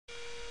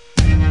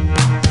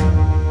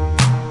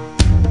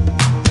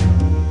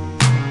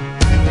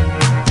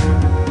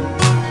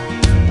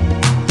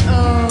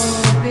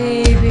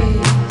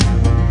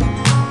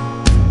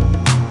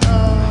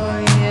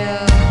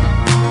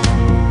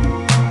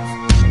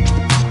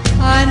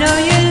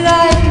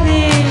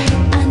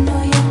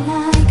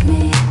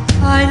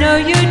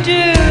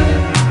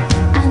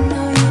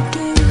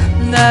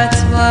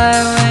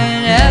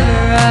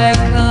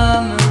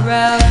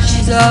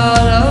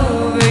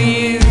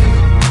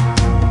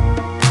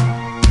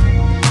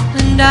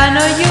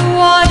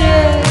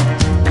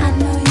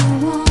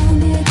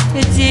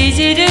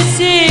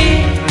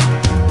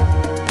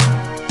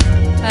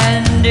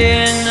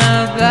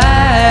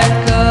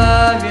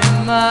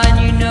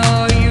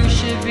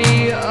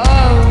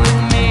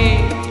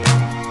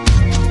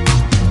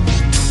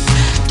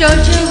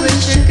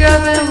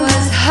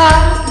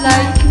hot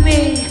like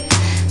me?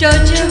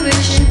 Don't you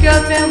wish your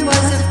girlfriend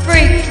was a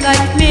freak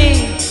like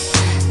me?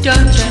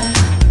 Don't you?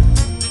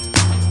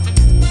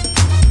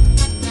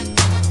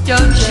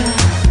 Don't you?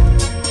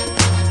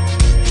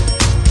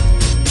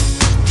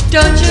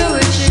 Don't you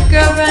wish your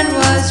girlfriend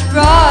was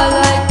raw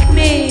like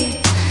me?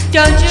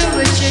 Don't you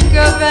wish your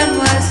girlfriend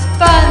was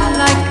fun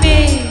like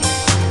me?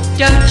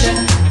 Don't you?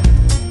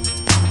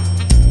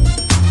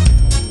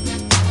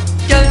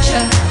 Don't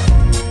you?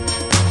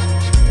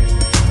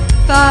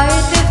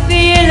 Fight the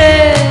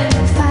feeling.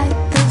 Fight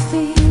the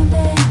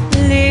feeling.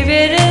 Leave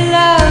it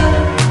alone.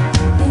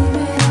 Leave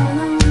it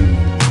alone.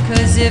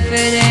 'Cause if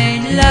it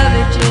ain't love,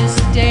 it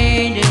just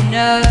ain't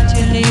enough to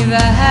leave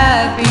a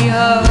happy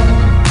home.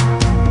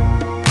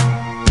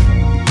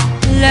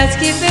 Let's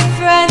keep it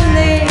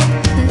friendly.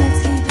 Let's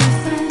keep it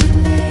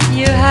friendly.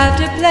 You have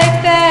to play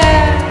fair.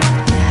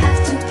 You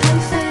have to play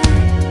fair.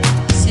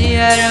 See,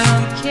 I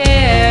don't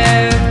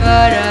care,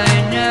 but I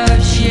know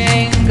she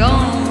ain't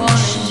gonna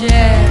wanna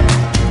share.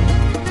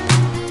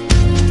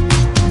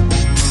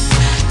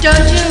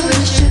 Don't you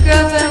wish your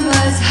girlfriend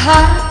was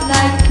hot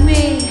like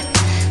me?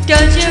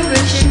 Don't you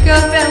wish your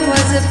girlfriend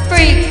was a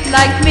freak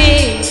like me?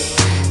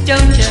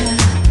 Don't you?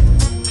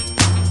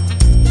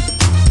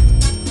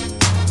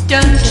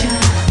 Don't you?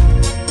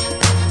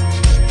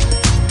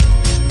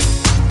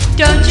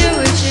 Don't you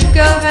wish your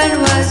girlfriend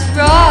was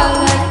raw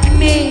like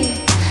me?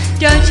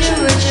 Don't you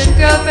wish your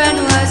girlfriend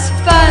was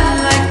fun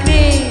like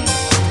me?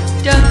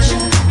 Don't you?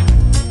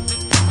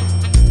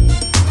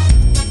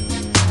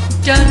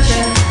 Don't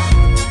you?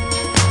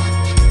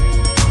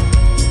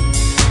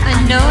 I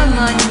know I'm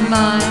on your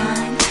mind.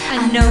 I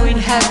know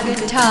we'd have a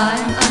good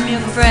time. I'm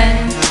your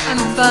friend.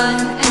 I'm fun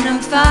and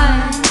I'm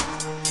fine.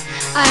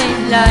 I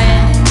ain't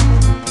lying.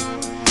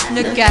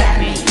 Look at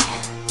me.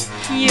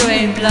 You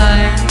ain't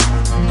blind.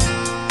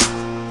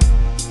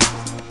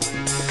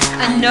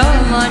 I know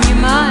I'm on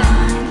your mind.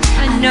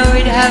 I know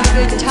we'd have a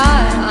good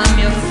time. I'm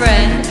your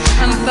friend.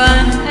 I'm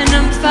fun and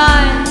I'm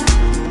fine.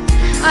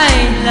 I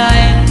ain't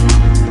lying.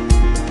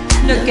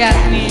 Look at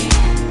me.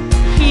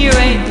 You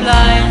ain't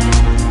blind.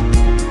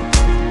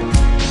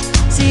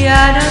 See,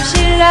 I know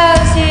she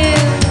loves you.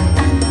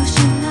 I know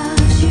she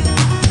loves you.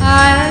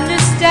 I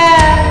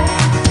understand.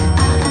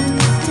 I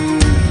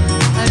understand.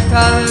 I'd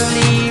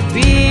probably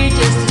be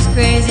just as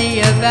crazy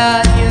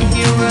about you if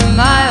you were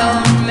my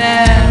own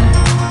man.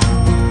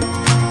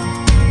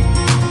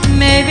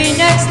 Maybe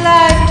next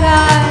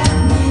lifetime.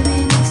 Maybe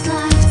next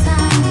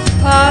lifetime.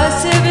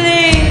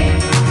 Possibly.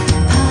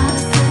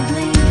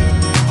 Possibly.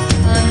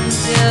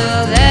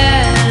 Until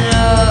then,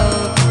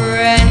 oh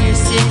friend, your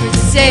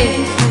secret's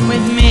safe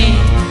with me.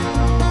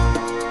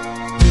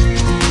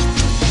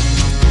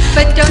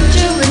 But don't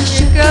you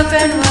wish your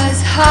girlfriend was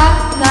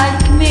hot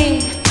like me?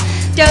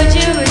 Don't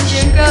you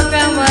wish your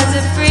girlfriend was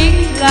a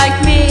freak like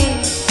me?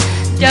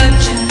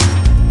 Don't you?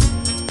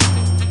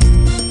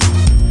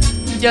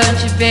 Don't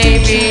you,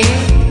 baby?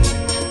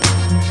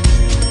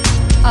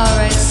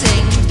 Alright,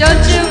 sing.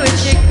 Don't you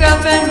wish your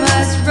girlfriend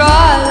was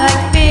raw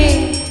like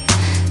me?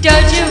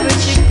 Don't you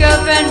wish your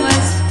girlfriend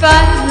was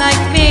fun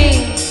like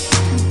me?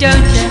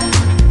 Don't you?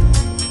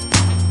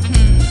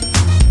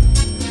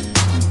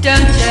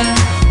 Don't you?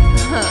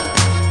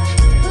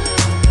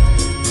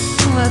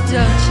 Well,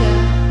 don't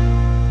you?